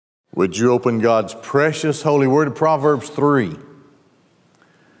Would you open God's precious holy word, Proverbs 3?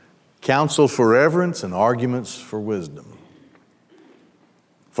 Counsel for reverence and arguments for wisdom.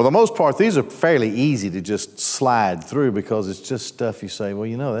 For the most part, these are fairly easy to just slide through because it's just stuff you say, well,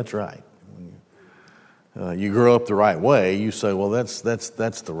 you know, that's right. When you grow up the right way, you say, well, that's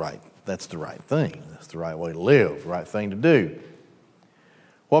the right thing. That's the right way to live, the right thing to do.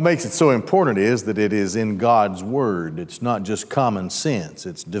 What makes it so important is that it is in God's Word. It's not just common sense.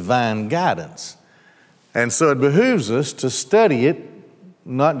 It's divine guidance. And so it behooves us to study it,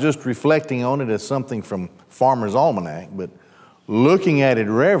 not just reflecting on it as something from Farmer's Almanac, but looking at it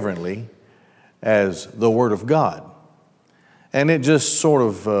reverently as the Word of God. And it just sort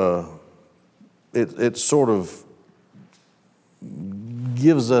of, it sort of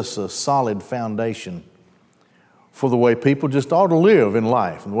gives us a solid foundation for the way people just ought to live in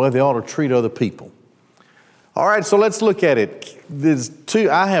life and the way they ought to treat other people. All right, so let's look at it.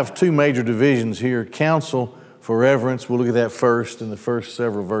 I have two major divisions here. Counsel for reverence, we'll look at that first in the first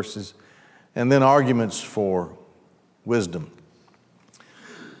several verses, and then arguments for wisdom.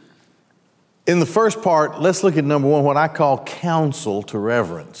 In the first part, let's look at number one, what I call counsel to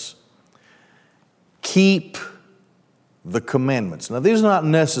reverence. Keep the commandments. Now, these are not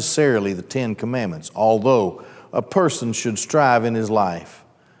necessarily the 10 commandments, although a person should strive in his life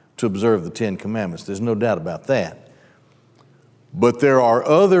to observe the 10 commandments. There's no doubt about that. But there are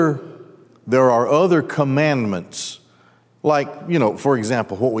other commandments, like, for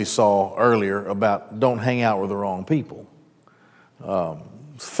example, what we saw earlier about don't hang out with the wrong people.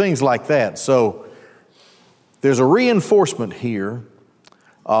 Things like that. So there's a reinforcement here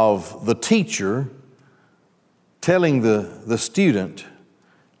of the teacher telling the student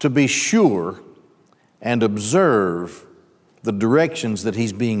to be sure and observe the directions that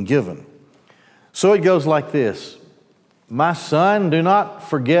he's being given. So it goes like this: my son, do not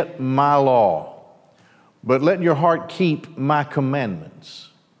forget my law, but let your heart keep my commandments.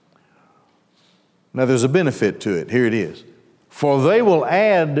 Now there's a benefit to it. Here it is. For they will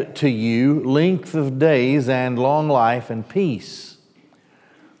add to you length of days and long life and peace.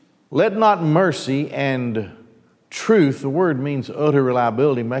 Let not mercy and truth, the word means utter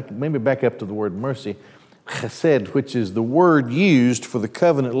reliability. Maybe back up to the word mercy. Chesed, which is the word used for the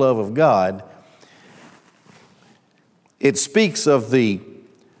covenant love of God. It speaks of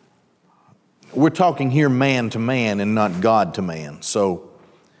we're talking here man to man and not God to man. So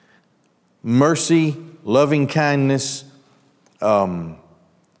mercy, loving kindness,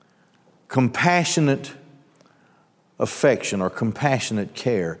 compassionate affection or compassionate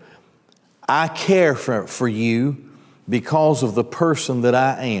care. I care for you because of the person that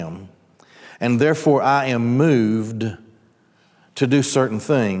I am, and therefore I am moved to do certain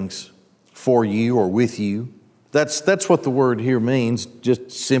things for you or with you. That's what the word here means,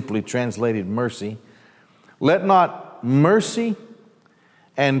 just simply translated mercy. Let not mercy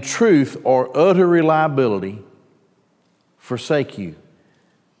and truth or utter reliability forsake you.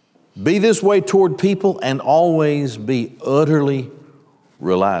 Be this way toward people and always be utterly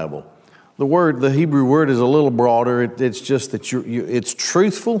reliable. The Hebrew word is a little broader. It's just that it's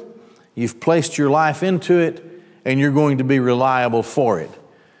truthful. You've placed your life into it, and you're going to be reliable for it.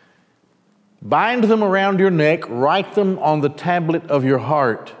 Bind them around your neck, write them on the tablet of your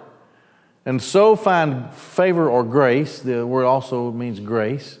heart, and so find favor or grace. The word also means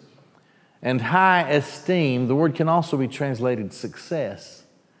grace. And high esteem, the word can also be translated success.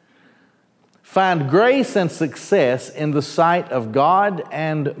 Find grace and success in the sight of God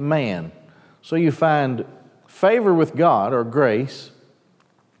and man. So you find favor with God or grace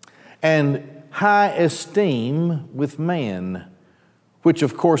and high esteem with man, which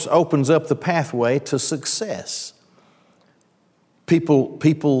of course opens up the pathway to success.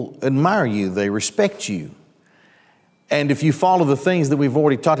 People admire you, they respect you. And if you follow the things that we've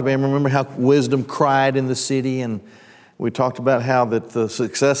already talked about, remember how wisdom cried in the city, and we talked about how that the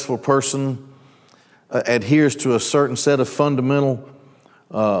successful person adheres to a certain set of fundamental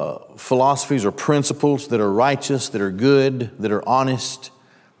philosophies or principles that are righteous, that are good, that are honest.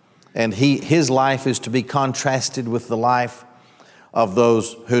 And his life is to be contrasted with the life of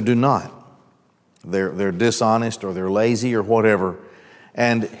those who do not. They're dishonest or they're lazy or whatever.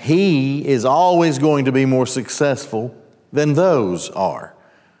 And he is always going to be more successful than those are.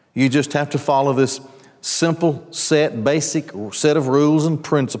 You just have to follow this simple basic set of rules and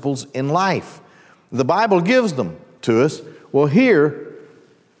principles in life. The Bible gives them to us. Well, here,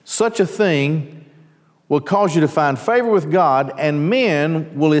 such a thing will cause you to find favor with God, and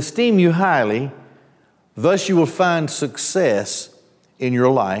men will esteem you highly. Thus you will find success in your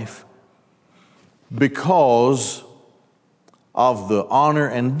life because of the honor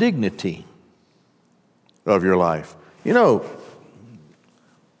and dignity of your life. You know,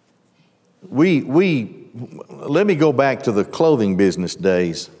 let me go back to the clothing business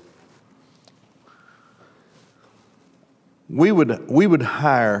days. We would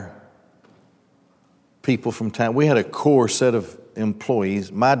hire people from time. We had a core set of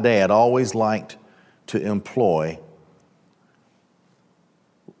employees. My dad always liked to employ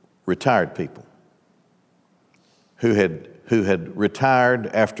retired people who had retired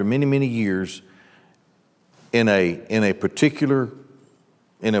after many, many years in a particular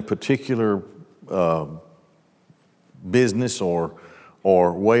business or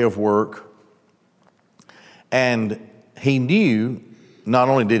way of work. And he knew, not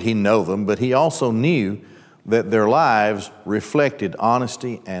only did he know them, but he also knew that their lives reflected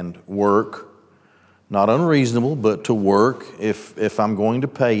honesty and work. Not unreasonable, but to work. If I'm going to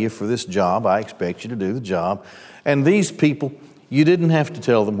pay you for this job, I expect you to do the job. And these people, you didn't have to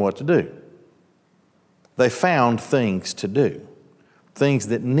tell them what to do. They found things to do, things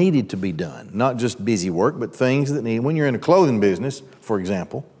that needed to be done, not just busy work, but things that need. When you're in a clothing business, for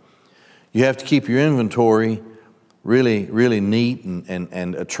example, you have to keep your inventory really, really neat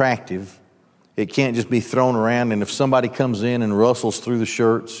and attractive. It can't just be thrown around, and if somebody comes in and rustles through the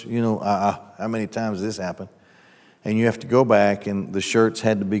shirts, you know, how many times has this happened? And you have to go back, and the shirts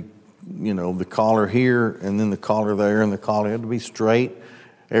had to be, you know, the collar here, and then the collar there, and the collar had to be straight.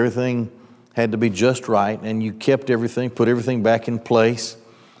 Everything had to be just right, and you kept everything, put everything back in place.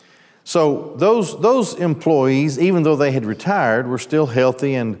 So those employees, even though they had retired, were still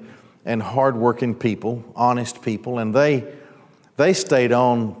healthy and hardworking people, honest people, and they stayed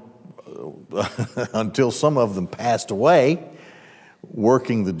on until some of them passed away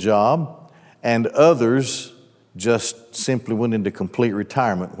working the job, and others just simply went into complete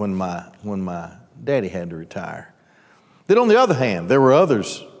retirement when my daddy had to retire. Then on the other hand, there were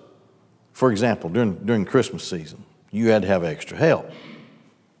others, for example, during Christmas season, you had to have extra help.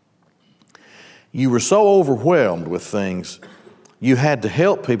 You were so overwhelmed with things, you had to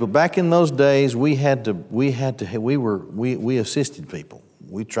help people. Back in those days, we assisted people.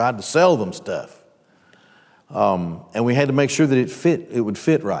 We tried to sell them stuff, and we had to make sure that it would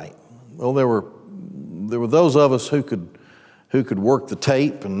fit right. Well, there were those of us who could work the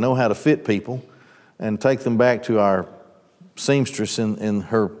tape and know how to fit people, and take them back to our seamstress in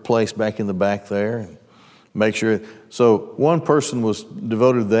her place back in the back there, and make sure. So one person was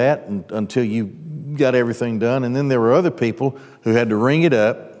devoted to that until you got everything done, and then there were other people who had to ring it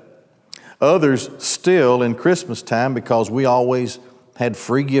up. Others still in Christmas time, because we always had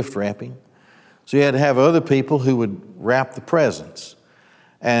free gift wrapping. So you had to have other people who would wrap the presents.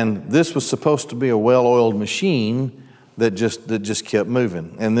 And this was supposed to be a well-oiled machine that just kept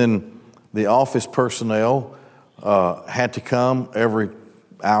moving. And then the office personnel had to come every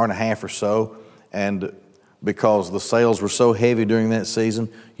hour and a half or so, and because the sales were so heavy during that season,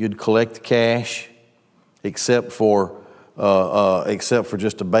 you'd collect the cash, except for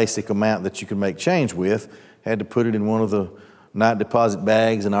just a basic amount that you could make change with. Had to put it in one of the night deposit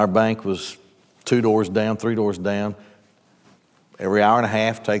bags, and our bank was 2 doors down, 3 doors down. Every hour and a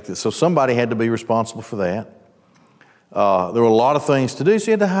half, take this. So somebody had to be responsible for that. There were a lot of things to do, so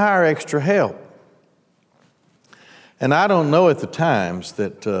you had to hire extra help. And I don't know at the times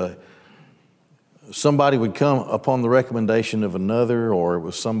that somebody would come upon the recommendation of another, or it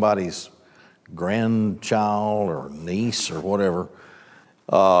was somebody's grandchild or niece or whatever,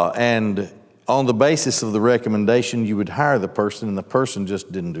 and on the basis of the recommendation, you would hire the person, and the person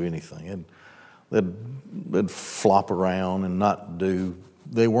just didn't do anything. They'd flop around and not do.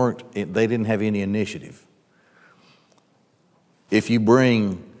 They didn't have any initiative. If you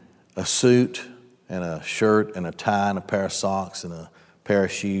bring a suit and a shirt and a tie and a pair of socks and a pair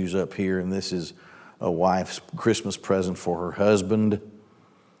of shoes up here, and this is a wife's Christmas present for her husband,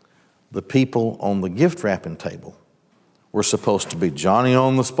 the people on the gift wrapping table were supposed to be Johnny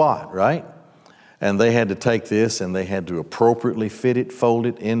on the spot, right? And they had to take this and they had to appropriately fit it, fold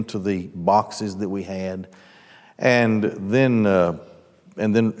it into the boxes that we had, and then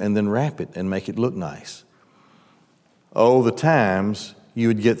wrap it and make it look nice. Oh, the times you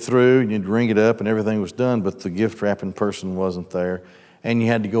would get through and you'd ring it up and everything was done, but the gift wrapping person wasn't there, and you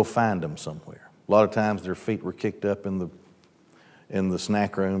had to go find them somewhere. A lot of times their feet were kicked up in the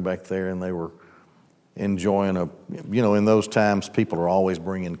snack room back there, and they were enjoying in those times people are always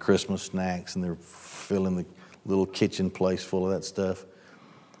bringing Christmas snacks, and they're filling the little kitchen place full of that stuff.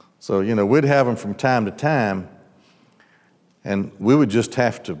 So, we'd have them from time to time, and we would just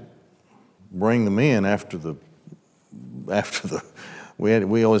have to bring them in after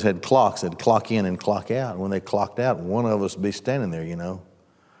we always had clocks. They'd clock in and clock out. When they clocked out, one of us would be standing there,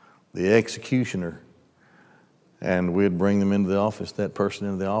 the executioner. And we'd bring them into the office, that person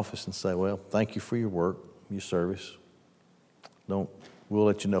into the office, and say, well, thank you for your work, your service. We'll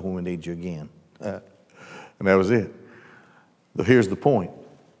let you know when we need you again. And that was it. But here's the point.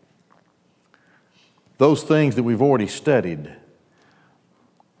 Those things that we've already studied,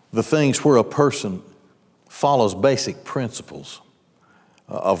 the things where a person follows basic principles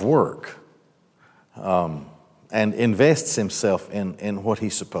of work and invests himself in what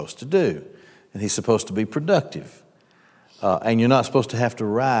he's supposed to do. And he's supposed to be productive. And you're not supposed to have to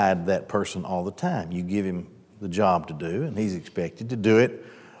ride that person all the time. You give him the job to do, and he's expected to do it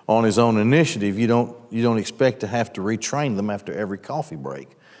on his own initiative. You don't expect to have to retrain them after every coffee break.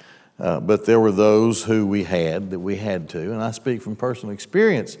 But there were those who we had to, and I speak from personal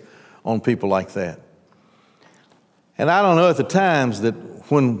experience on people like that. And I don't know at the times that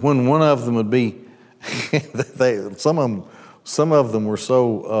when one of them would be, some of them were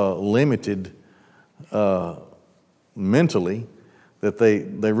so limited mentally that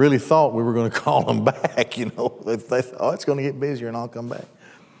they really thought we were going to call them back. They thought, oh, it's going to get busier and I'll come back.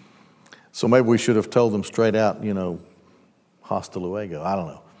 So maybe we should have told them straight out, hasta luego. I don't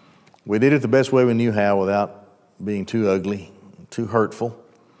know. We did it the best way we knew how without being too ugly, too hurtful.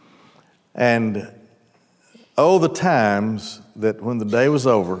 And the times that when the day was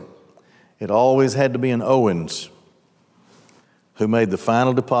over, it always had to be an Owens who made the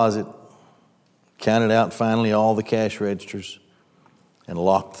final deposit, counted out finally all the cash registers, and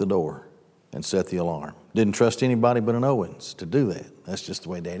locked the door and set the alarm. Didn't trust anybody but an Owens to do that. That's just the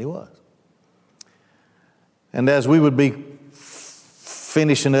way Daddy was. And as we would be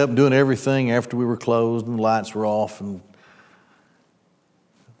finishing up, doing everything after we were closed and the lights were off, and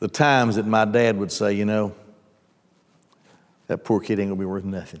the times that my dad would say, that poor kid ain't gonna be worth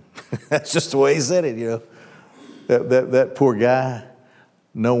nothing. That's just the way he said it, That poor guy,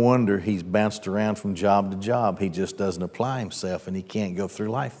 no wonder he's bounced around from job to job. He just doesn't apply himself, and he can't go through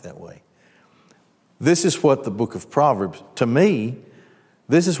life that way. This is what the book of Proverbs, to me,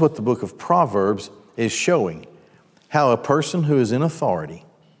 this is what the book of Proverbs is showing. How a person who is in authority,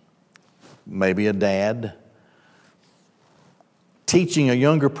 maybe a dad, teaching a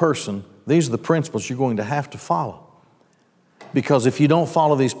younger person, these are the principles you're going to have to follow. Because if you don't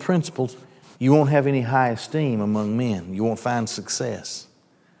follow these principles, you won't have any high esteem among men. You won't find success.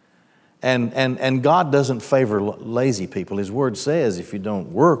 And God doesn't favor lazy people. His word says if you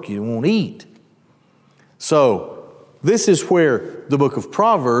don't work, you won't eat. So this is where the book of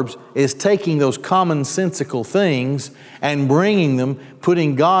Proverbs is taking those commonsensical things and bringing them,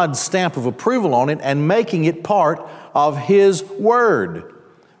 putting God's stamp of approval on it and making it part of His word.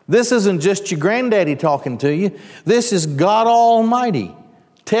 This isn't just your granddaddy talking to you. This is God Almighty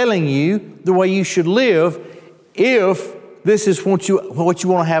telling you the way you should live if this is what you want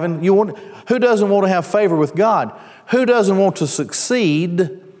to have. Who doesn't want to have favor with God? Who doesn't want to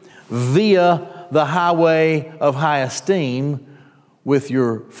succeed via the highway of high esteem with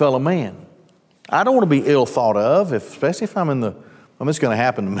your fellow man? I don't want to be ill thought of, especially if it's going to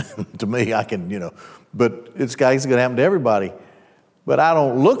happen to me. But it's going to happen to everybody. But I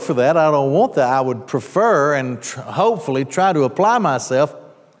don't look for that. I don't want that. I would prefer and hopefully try to apply myself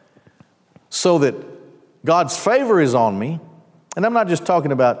so that God's favor is on me. And I'm not just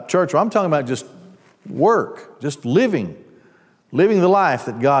talking about church. I'm talking about just work, just living the life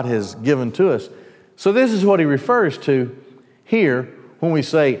that God has given to us. So this is what he refers to here when we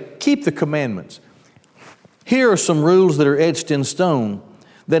say, keep the commandments. Here are some rules that are etched in stone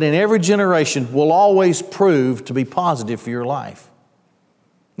that in every generation will always prove to be positive for your life.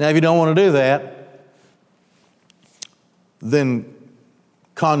 Now, if you don't want to do that, then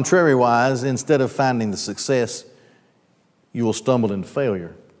contrary-wise, instead of finding the success, you will stumble into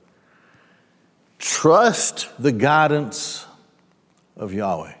failure. Trust the guidance of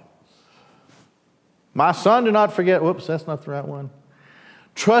Yahweh. My son, do not forget, whoops, that's not the right one.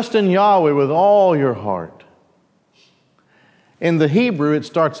 Trust in Yahweh with all your heart. In the Hebrew, it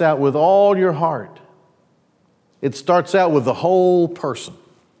starts out with all your heart. It starts out with the whole person.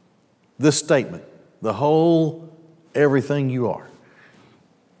 This statement, the whole, everything you are.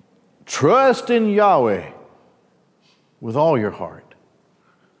 Trust in Yahweh with all your heart.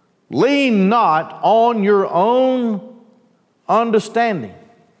 Lean not on your own understanding.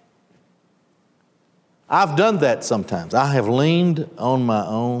 I've done that sometimes. I have leaned on my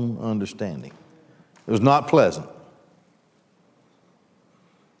own understanding. It was not pleasant.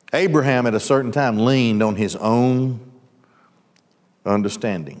 Abraham at a certain time leaned on his own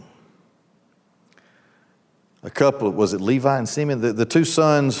understanding. a couple, was it Levi and Simeon? The two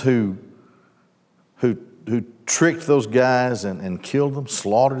sons who tricked those guys and killed them,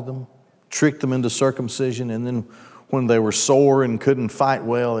 slaughtered them, tricked them into circumcision, and then when they were sore and couldn't fight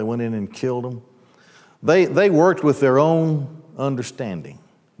well, they went in and killed them. They worked with their own understanding,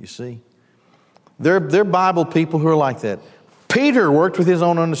 you see. They're Bible people who are like that. Peter worked with his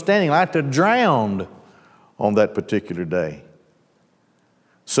own understanding, like to drown on that particular day.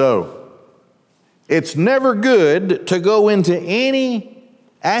 So, it's never good to go into any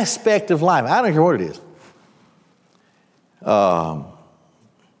aspect of life. I don't care what it is.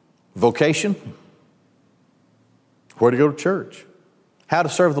 Vocation, where to go to church, how to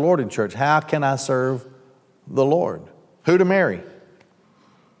serve the Lord in church, how can I serve the Lord, who to marry,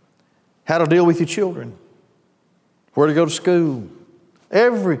 how to deal with your children, where to go to school.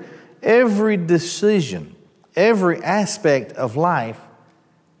 Every decision, every aspect of life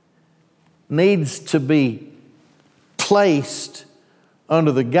needs to be placed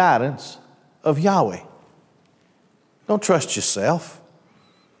under the guidance of Yahweh. Don't trust yourself.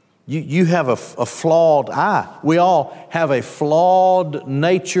 You have a flawed eye. We all have a flawed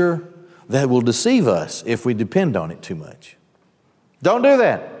nature that will deceive us if we depend on it too much. Don't do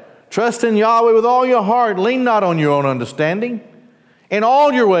that. Trust in Yahweh with all your heart. Lean not on your own understanding. In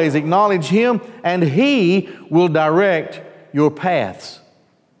all your ways acknowledge Him, and He will direct your paths.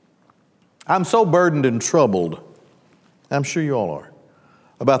 I'm so burdened and troubled, I'm sure you all are,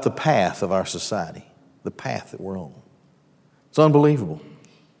 about the path of our society, the path that we're on. It's unbelievable.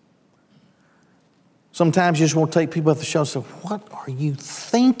 Sometimes you just want to take people off the show and say, what are you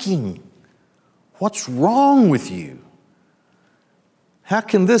thinking? What's wrong with you? How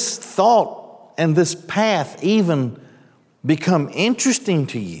can this thought and this path even become interesting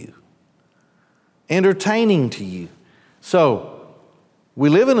to you, entertaining to you? So, we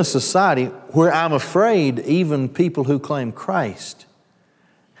live in a society where I'm afraid even people who claim Christ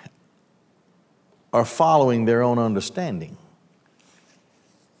are following their own understanding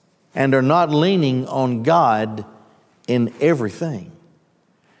and are not leaning on God in everything.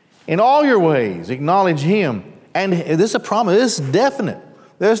 In all your ways, acknowledge Him. And this is a promise. This is definite.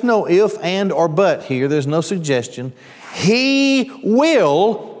 There's no if, and, or but here. There's no suggestion. He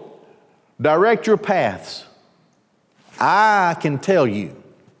will direct your paths. I can tell you,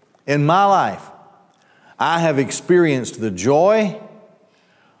 in my life, I have experienced the joy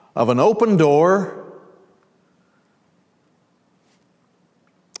of an open door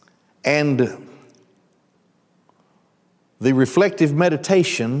and the reflective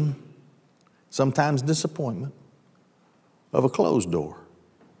meditation, sometimes disappointment, of a closed door.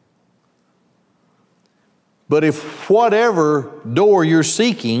 But if whatever door you're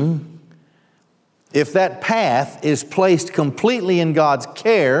seeking, if that path is placed completely in God's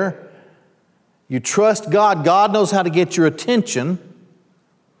care, you trust God, God knows how to get your attention,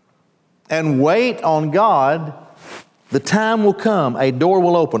 and wait on God, the time will come, a door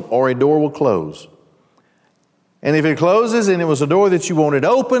will open or a door will close. And if it closes and it was a door that you wanted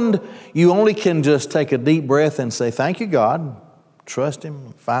opened, you only can just take a deep breath and say, thank you, God. Trust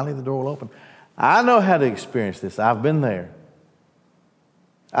Him. Finally, the door will open. I know how to experience this. I've been there.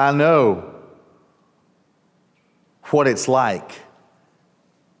 I know what it's like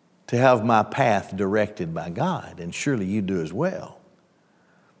to have my path directed by God, and surely you do as well.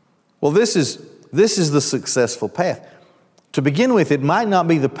 Well, this is the successful path. To begin with, it might not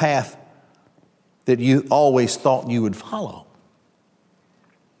be the path that you always thought you would follow.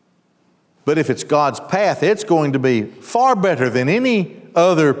 But if it's God's path, it's going to be far better than any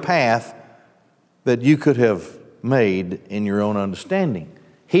other path that you could have made in your own understanding.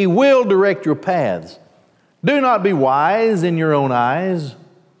 He will direct your paths. Do not be wise in your own eyes.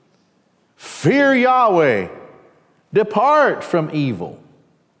 Fear Yahweh. Depart from evil.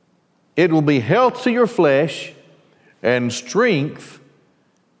 It will be health to your flesh and strength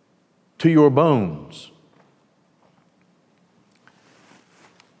to your bones.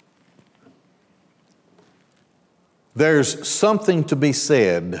 There's something to be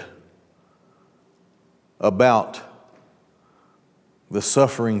said about the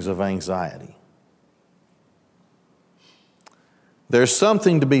sufferings of anxiety. There's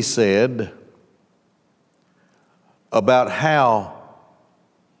something to be said about how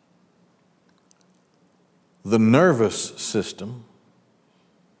the nervous system,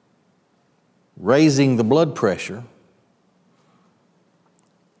 raising the blood pressure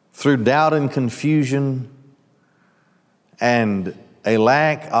through doubt and confusion and a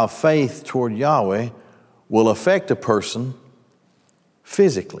lack of faith toward Yahweh, will affect a person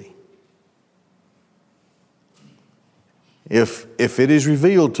physically. If it is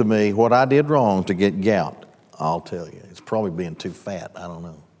revealed to me what I did wrong to get gout, I'll tell you. It's probably being too fat. I don't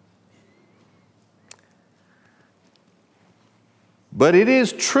know. But it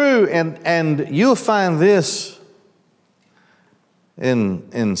is true, and you'll find this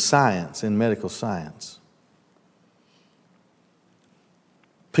in science, in medical science.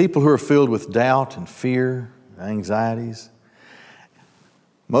 People who are filled with doubt and fear, anxieties,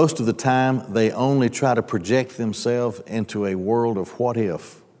 most of the time they only try to project themselves into a world of what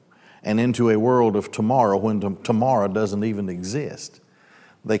if and into a world of tomorrow when tomorrow doesn't even exist.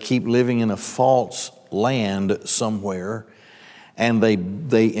 They keep living in a false land somewhere, and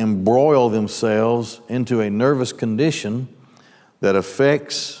they embroil themselves into a nervous condition that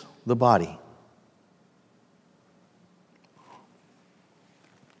affects the body.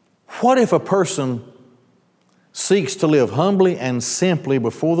 What if a person seeks to live humbly and simply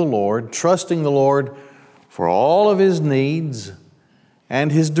before the Lord, trusting the Lord for all of his needs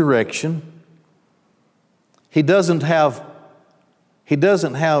and his direction? He doesn't have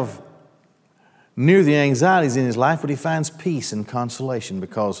near the anxieties in his life, but he finds peace and consolation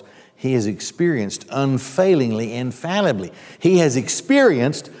because he has experienced unfailingly, infallibly. He has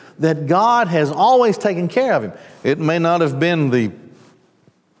experienced that God has always taken care of him. It may not have been the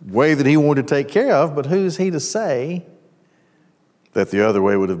way that he wanted to take care of, but who's he to say that the other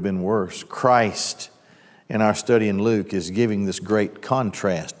way would have been worse? Christ, in our study in Luke, is giving this great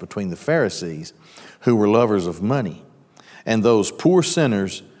contrast between the Pharisees, who were lovers of money, and those poor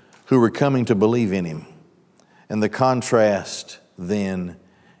sinners who were coming to believe in him. And the contrast then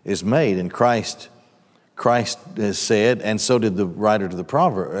is made, and Christ has said, and so did the writer to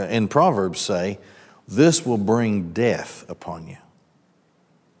the in Proverbs say, this will bring death upon you.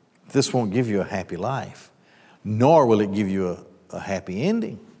 This won't give you a happy life, nor will it give you a happy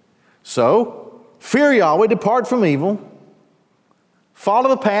ending. So, fear Yahweh, depart from evil, follow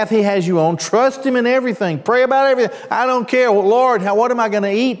the path he has you on, trust him in everything, pray about everything. I don't care, well, Lord, what am I going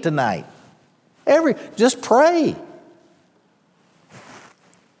to eat tonight? Just pray.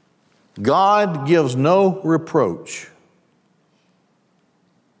 God gives no reproach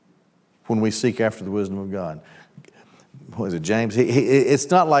when we seek after the wisdom of God. What is it, James? It's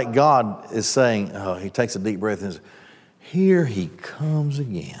not like God is saying, he takes a deep breath and says, here he comes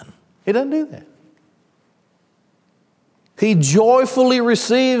again. He doesn't do that. He joyfully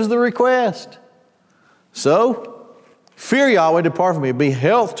receives the request. So, fear Yahweh, depart from me. Be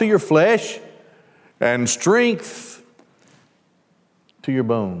health to your flesh and strength to your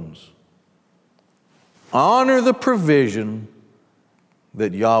bones. Honor the provision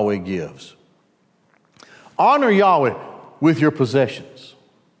that Yahweh gives. Honor Yahweh with your possessions.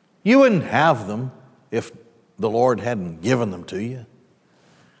 You wouldn't have them if the Lord hadn't given them to you.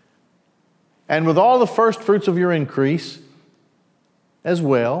 And with all the first fruits of your increase as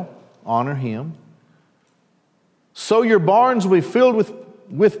well, honor him. So your barns will be filled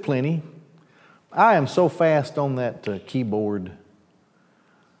with plenty. I am so fast on that keyboard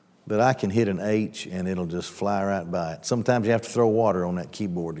that I can hit an H and it'll just fly right by it. Sometimes you have to throw water on that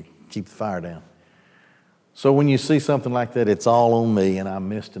keyboard to keep the fire down. So when you see something like that, it's all on me, and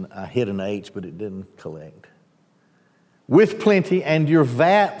I hit an H, but it didn't collect. With plenty, and your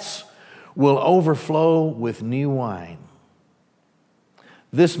vats will overflow with new wine.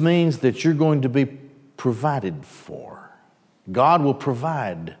 This means that you're going to be provided for. God will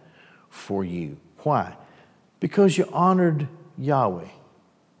provide for you. Why? Because you honored Yahweh,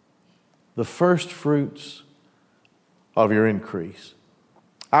 the first fruits of your increase.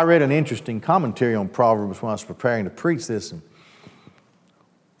 I read an interesting commentary on Proverbs when I was preparing to preach this. And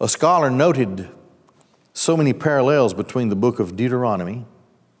a scholar noted so many parallels between the book of Deuteronomy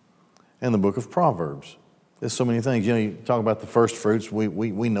and the book of Proverbs. There's so many things. You talk about the first fruits.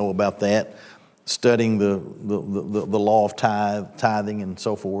 We know about that. Studying the law of tithing and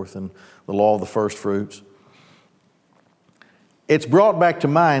so forth, and the law of the first fruits. It's brought back to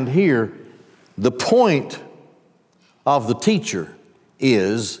mind here the point of the teacher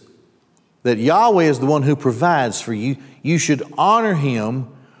is that Yahweh is the one who provides for you. You should honor him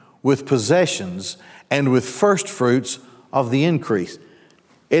with possessions and with first fruits of the increase.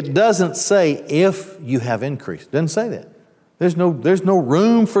 It doesn't say if you have increase. It doesn't say that. There's no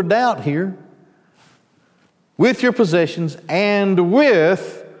room for doubt here. With your possessions and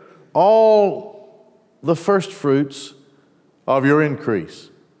with all the first fruits of your increase.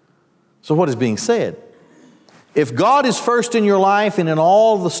 So what is being said? If God is first in your life and in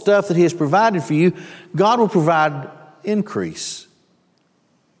all the stuff that he has provided for you, God will provide increase.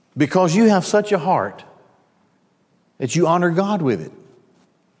 Because you have such a heart that you honor God with it.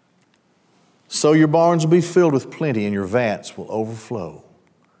 So your barns will be filled with plenty and your vats will overflow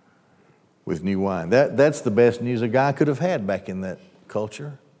with new wine. That's the best news a guy could have had back in that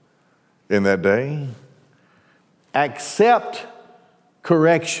culture, in that day. Accept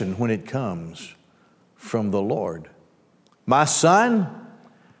correction when it comes from the Lord. My son,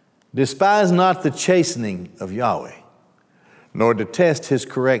 despise not the chastening of Yahweh, nor detest his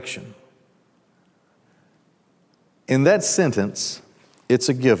correction. In that sentence, it's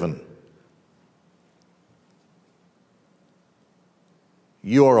a given.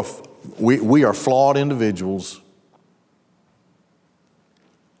 We are flawed individuals.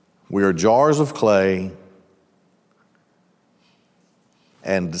 We are jars of clay,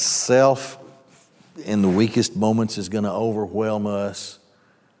 and self in the weakest moments is going to overwhelm us,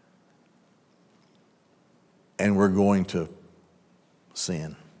 and we're going to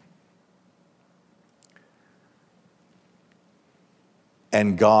sin.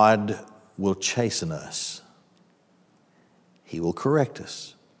 And God will chasten us. He will correct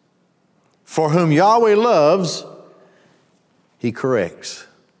us. For whom Yahweh loves, He corrects,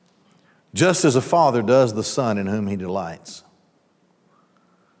 just as a father does the son in whom He delights.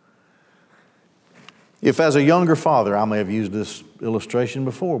 If as a younger father, I may have used this illustration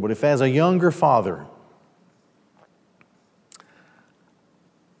before, but if as a younger father,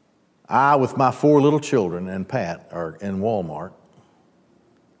 I with my 4 little children and Pat are in Walmart,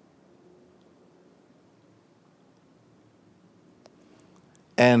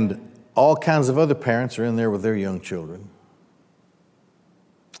 and all kinds of other parents are in there with their young children,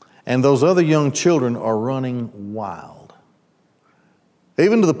 and those other young children are running wild,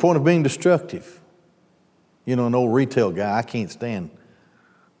 even to the point of being destructive. You know, an old retail guy, I can't stand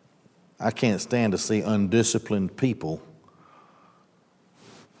to see undisciplined people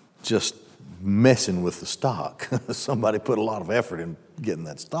just messing with the stock. Somebody put a lot of effort in getting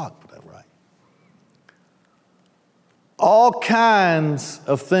that stock put that right. All kinds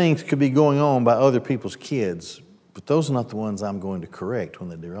of things could be going on by other people's kids, but those are not the ones I'm going to correct when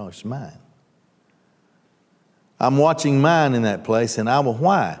they do wrong. It's mine. I'm watching mine in that place, and I will,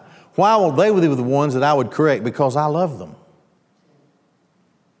 why? Why will they be the ones that I would correct? Because I love them.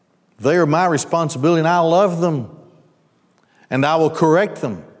 They are my responsibility, and I love them, and I will correct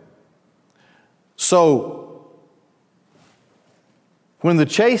them. So, when the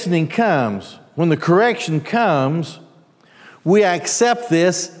chastening comes, when the correction comes, we accept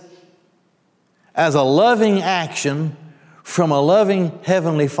this as a loving action from a loving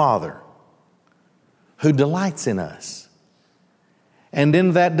Heavenly Father who delights in us. And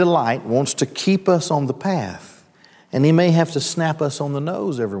in that delight wants to keep us on the path. And He may have to snap us on the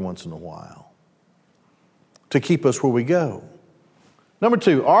nose every once in a while to keep us where we go. Number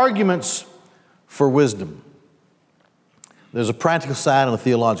 2, arguments for wisdom. There's a practical side and a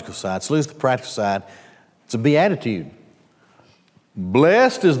theological side. So let's look at the practical side. It's a beatitude.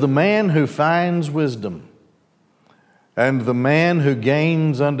 Blessed is the man who finds wisdom, and the man who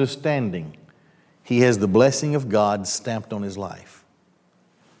gains understanding. He has the blessing of God stamped on his life.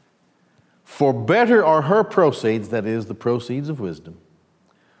 For better are her proceeds, that is, the proceeds of wisdom,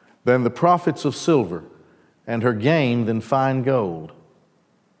 than the profits of silver, and her gain than fine gold.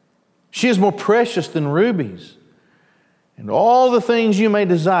 She is more precious than rubies, and all the things you may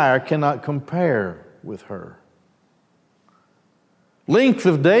desire cannot compare with her. Length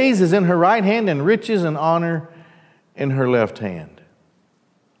of days is in her right hand, and riches and honor in her left hand.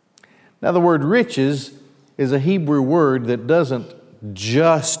 Now, the word riches is a Hebrew word that doesn't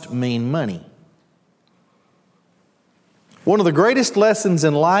just mean money. One of the greatest lessons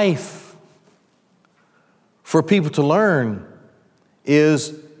in life for people to learn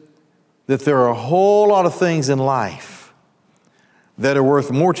is that there are a whole lot of things in life that are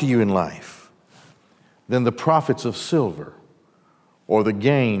worth more to you in life than the profits of silver or the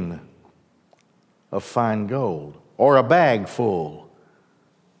gain of fine gold or a bag full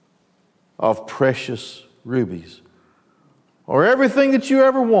of precious rubies or everything that you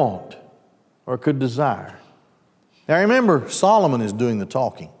ever want or could desire. Now remember, Solomon is doing the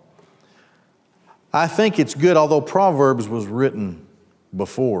talking. I think it's good, although Proverbs was written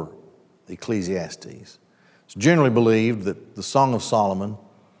before Ecclesiastes. It's generally believed that the Song of Solomon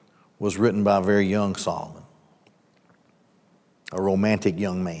was written by a very young Solomon, a romantic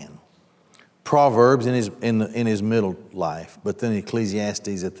young man. Proverbs in his middle life, but then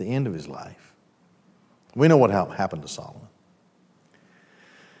Ecclesiastes at the end of his life. We know what happened to Solomon.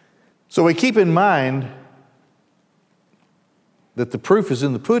 So we keep in mind that the proof is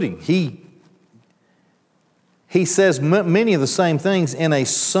in the pudding. He says many of the same things in a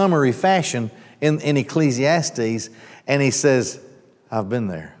summary fashion in Ecclesiastes, and he says, I've been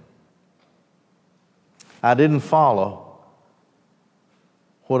there. I didn't follow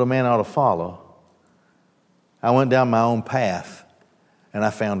what a man ought to follow, I went down my own path and I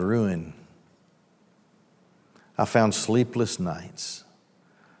found ruin. I found sleepless nights.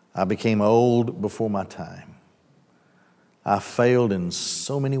 I became old before my time. I failed in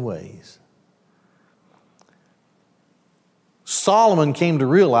so many ways. Solomon came to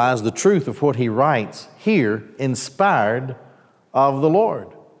realize the truth of what he writes here, inspired of the Lord.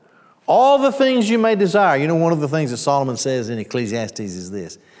 All the things you may desire. You know, one of the things that Solomon says in Ecclesiastes is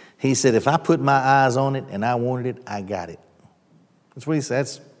this. He said, if I put my eyes on it and I wanted it, I got it. That's what he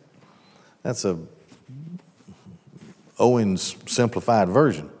says. That's a Owen's simplified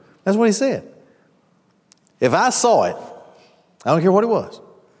version. That's what he said. If I saw it, I don't care what it was,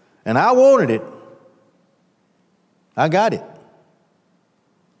 and I wanted it, I got it.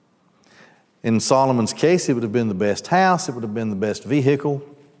 In Solomon's case, it would have been the best house, it would have been the best vehicle,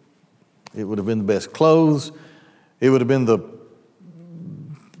 it would have been the best clothes, it would have been the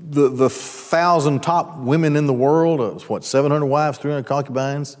 1,000 top women in the world, 700 wives, 300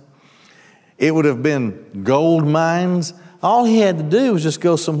 concubines. It would have been gold mines. All he had to do was just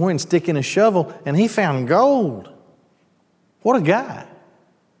go somewhere and stick in a shovel, and he found gold. What a guy.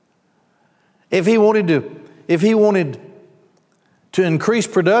 If he wanted to increase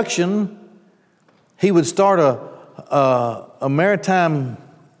production, he would start a maritime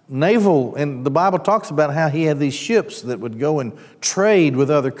naval, and the Bible talks about how he had these ships that would go and trade with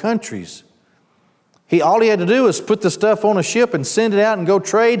other countries. All he had to do was put the stuff on a ship and send it out and go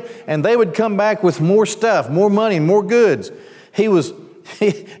trade, and they would come back with more stuff, more money, more goods. He was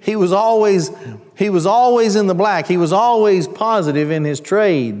always in the black. He was always positive in his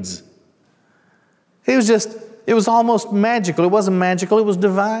trades. It was almost magical. It wasn't magical, it was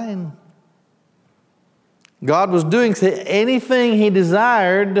divine. God was doing anything he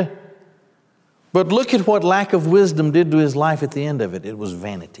desired, but look at what lack of wisdom did to his life at the end of it. It was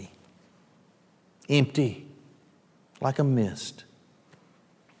vanity. Empty, like a mist.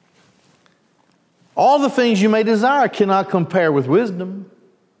 All the things you may desire cannot compare with wisdom.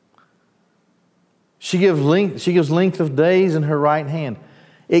 She gives length of days in her right hand.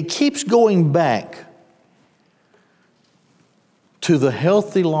 It keeps going back to the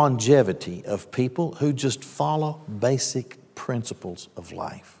healthy longevity of people who just follow basic principles of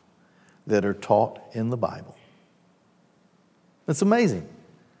life that are taught in the Bible. That's amazing.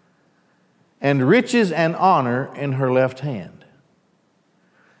 And riches and honor in her left hand.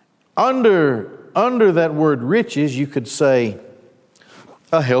 Under that word riches, you could say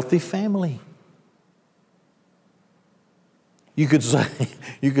a healthy family. You could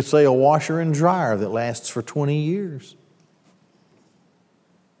say a washer and dryer that lasts for 20 years.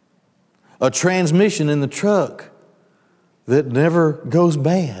 A transmission in the truck that never goes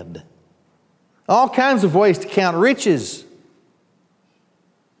bad. All kinds of ways to count riches.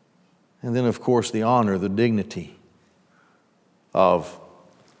 And then, of course, the honor, the dignity of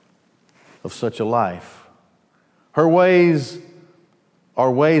such a life. Her ways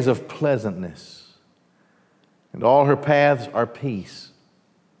are ways of pleasantness, and all her paths are peace.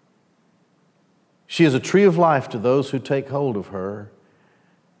 She is a tree of life to those who take hold of her,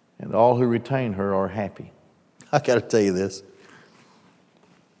 and all who retain her are happy. I got to tell you this.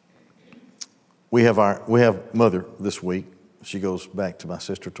 We have Mother this week. She goes back to my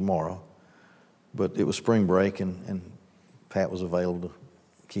sister tomorrow. But it was spring break, and Pat was available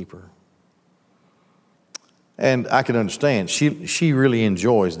to keep her. And I can understand. She really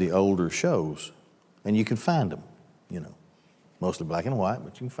enjoys the older shows. And you can find them, Mostly black and white,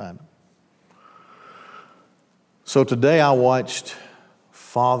 but you can find them. So today I watched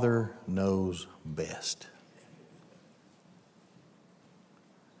Father Knows Best.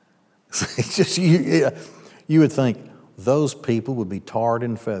 It's just, you would think those people would be tarred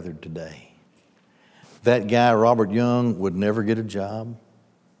and feathered today. That guy, Robert Young, would never get a job.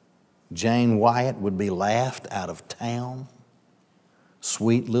 Jane Wyatt would be laughed out of town.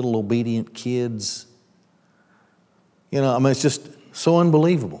 Sweet little obedient kids. It's just so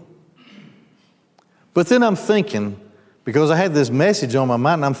unbelievable. But then I'm thinking, because I had this message on my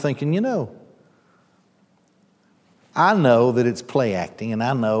mind, and I'm thinking, I know that it's play acting, and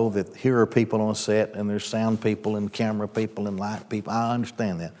I know that here are people on set, and there's sound people, and camera people, and light people. I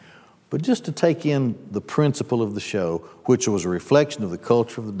understand that. But just to take in the principle of the show, which was a reflection of the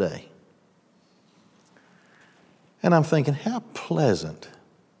culture of the day. And I'm thinking, how pleasant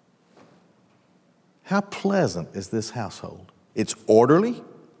is this household? It's orderly.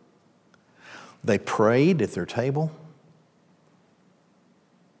 They prayed at their table.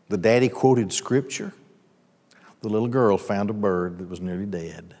 The daddy quoted scripture. The little girl found a bird that was nearly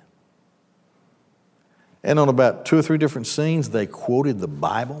dead. And on about 2 or 3 different scenes, they quoted the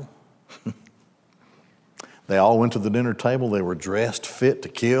Bible. They all went to the dinner table. They were dressed fit to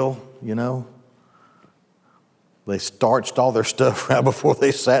kill, you know. They starched all their stuff right before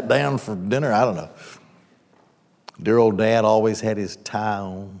they sat down for dinner. I don't know. Dear old Dad always had his tie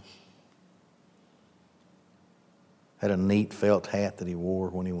on. Had a neat felt hat that he wore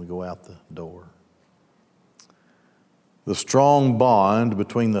when he would go out the door. The strong bond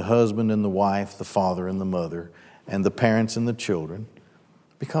between the husband and the wife, the father and the mother, and the parents and the children,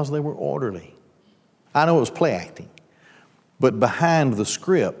 because they were orderly. I know it was play acting, but behind the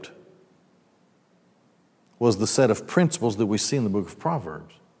script was the set of principles that we see in the Book of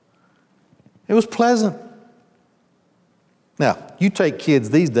Proverbs. It was pleasant. Now, you take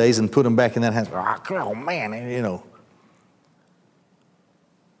kids these days and put them back in that house, oh man, you know.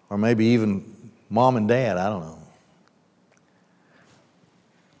 Or maybe even mom and dad, I don't know.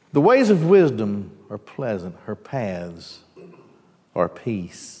 The ways of wisdom are pleasant. Her paths are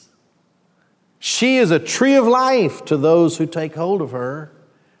peace. She is a tree of life to those who take hold of her,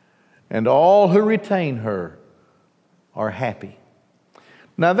 and all who retain her are happy.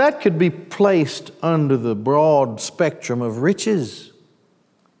 Now that could be placed under the broad spectrum of riches.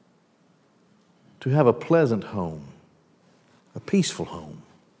 To have a pleasant home, a peaceful home,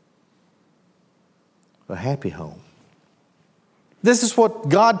 a happy home. This is what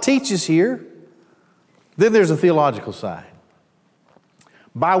God teaches here. Then there's a theological side.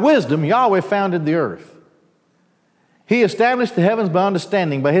 By wisdom, Yahweh founded the earth. He established the heavens by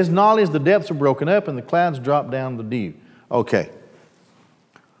understanding. By His knowledge, the depths were broken up and the clouds dropped down the dew. Okay.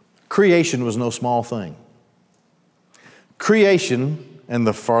 Creation was no small thing. Creation, and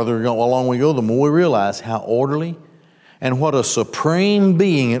the farther along we go, the more we realize how orderly and what a supreme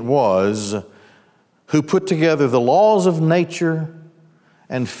being it was who put together the laws of nature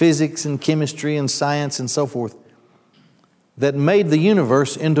and physics and chemistry and science and so forth that made the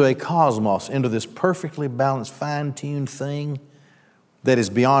universe into a cosmos, into this perfectly balanced, fine-tuned thing that is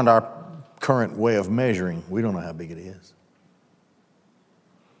beyond our current way of measuring. We don't know how big it is.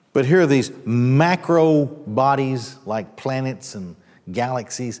 But here are these macro bodies like planets and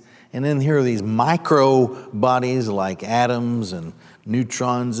galaxies, and then here are these micro bodies like atoms and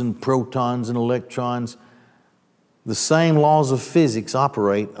neutrons and protons and electrons. The same laws of physics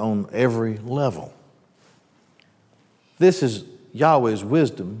operate on every level. This is Yahweh's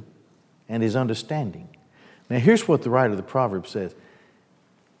wisdom and His understanding. Now here's what the writer of the Proverbs says.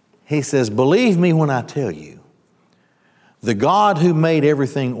 He says, believe me when I tell you, the God who made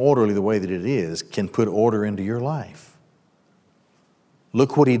everything orderly the way that it is can put order into your life.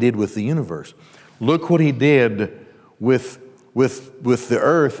 Look what He did with the universe. Look what He did with the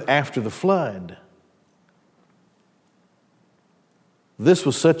earth after the flood. This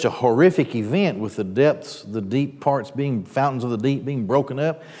was such a horrific event with the depths, the deep parts being, fountains of the deep being broken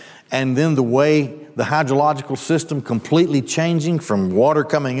up, and then the way the hydrological system completely changing from water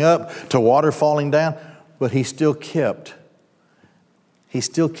coming up to water falling down. But He still kept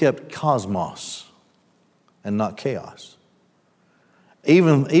cosmos and not chaos.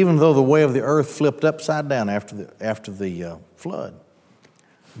 Even though the way of the earth flipped upside down after the flood,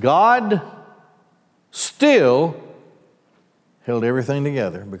 God still held everything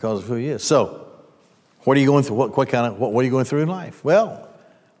together because of who He is. So, what are you going through? What are you going through in life? Well,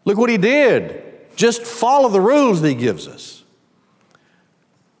 look what He did. Just follow the rules that He gives us.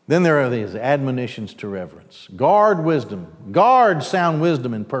 Then there are these admonitions to reverence. Guard wisdom. Guard sound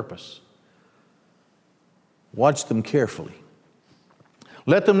wisdom and purpose. Watch them carefully.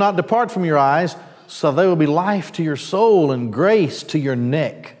 Let them not depart from your eyes, so they will be life to your soul and grace to your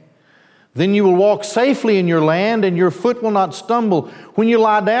neck. Then you will walk safely in your land, and your foot will not stumble. When you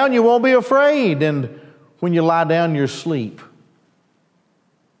lie down, you won't be afraid, and when you lie down, your sleep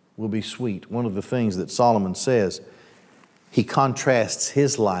will be sweet. One of the things that Solomon says, he contrasts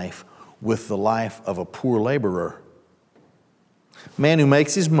his life with the life of a poor laborer. Man who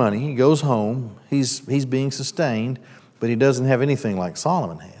makes his money, he goes home, he's being sustained, but he doesn't have anything like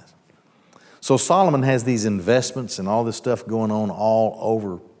Solomon has. So Solomon has these investments and all this stuff going on all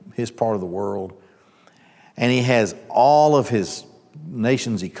over his part of the world. And he has all of his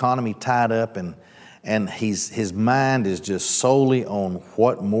nation's economy tied up, and his mind is just solely on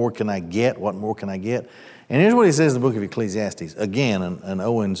what more can I get, what more can I get. And here's what he says in the book of Ecclesiastes, again, an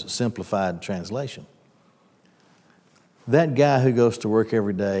Owen's simplified translation. That guy who goes to work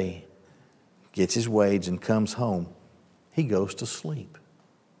every day, gets his wage and comes home, he goes to sleep.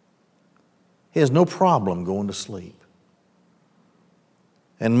 He has no problem going to sleep.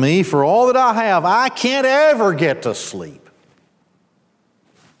 And me, for all that I have, I can't ever get to sleep.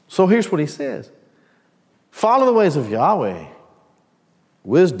 So here's what he says. Follow the ways of Yahweh,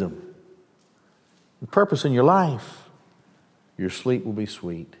 wisdom, and purpose in your life. Your sleep will be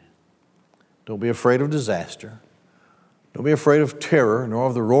sweet. Don't be afraid of disaster. Don't be afraid of terror, nor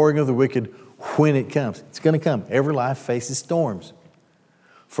of the roaring of the wicked when it comes. It's going to come. Every life faces storms.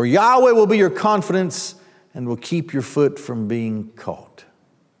 For Yahweh will be your confidence and will keep your foot from being caught.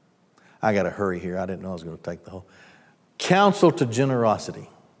 I got to hurry here. I didn't know I was going to take the whole. Counsel to generosity.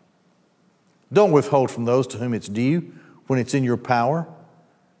 Don't withhold from those to whom it's due when it's in your power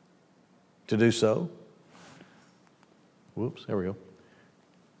to do so. Whoops, there we go.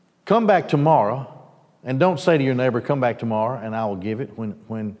 Come back tomorrow, and don't say to your neighbor, come back tomorrow and I will give it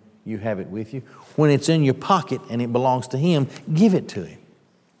when you have it with you. When it's in your pocket and it belongs to him, give it to him.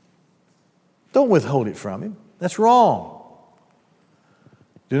 Don't withhold it from him. That's wrong.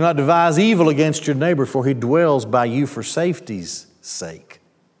 Do not devise evil against your neighbor, for he dwells by you for safety's sake.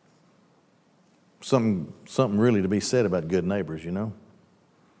 Something really to be said about good neighbors, you know.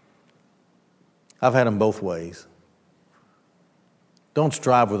 I've had them both ways. Don't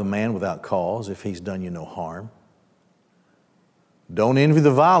strive with a man without cause if he's done you no harm. Don't envy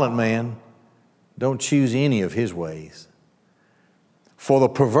the violent man. Don't choose any of his ways. For the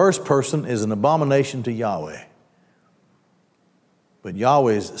perverse person is an abomination to Yahweh. But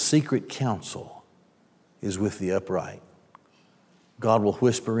Yahweh's secret counsel is with the upright. God will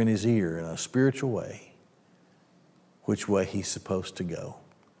whisper in his ear in a spiritual way which way he's supposed to go.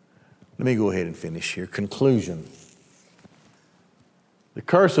 Let me go ahead and finish here. Conclusion. The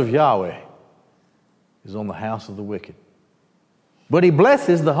curse of Yahweh is on the house of the wicked, but he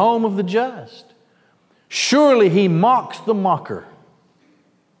blesses the home of the just. Surely he mocks the mocker,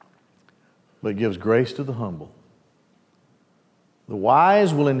 but gives grace to the humble. The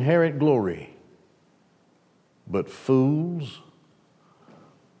wise will inherit glory, but fools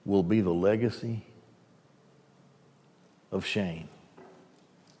will be the legacy of shame.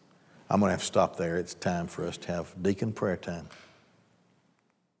 I'm going to have to stop there. It's time for us to have deacon prayer time.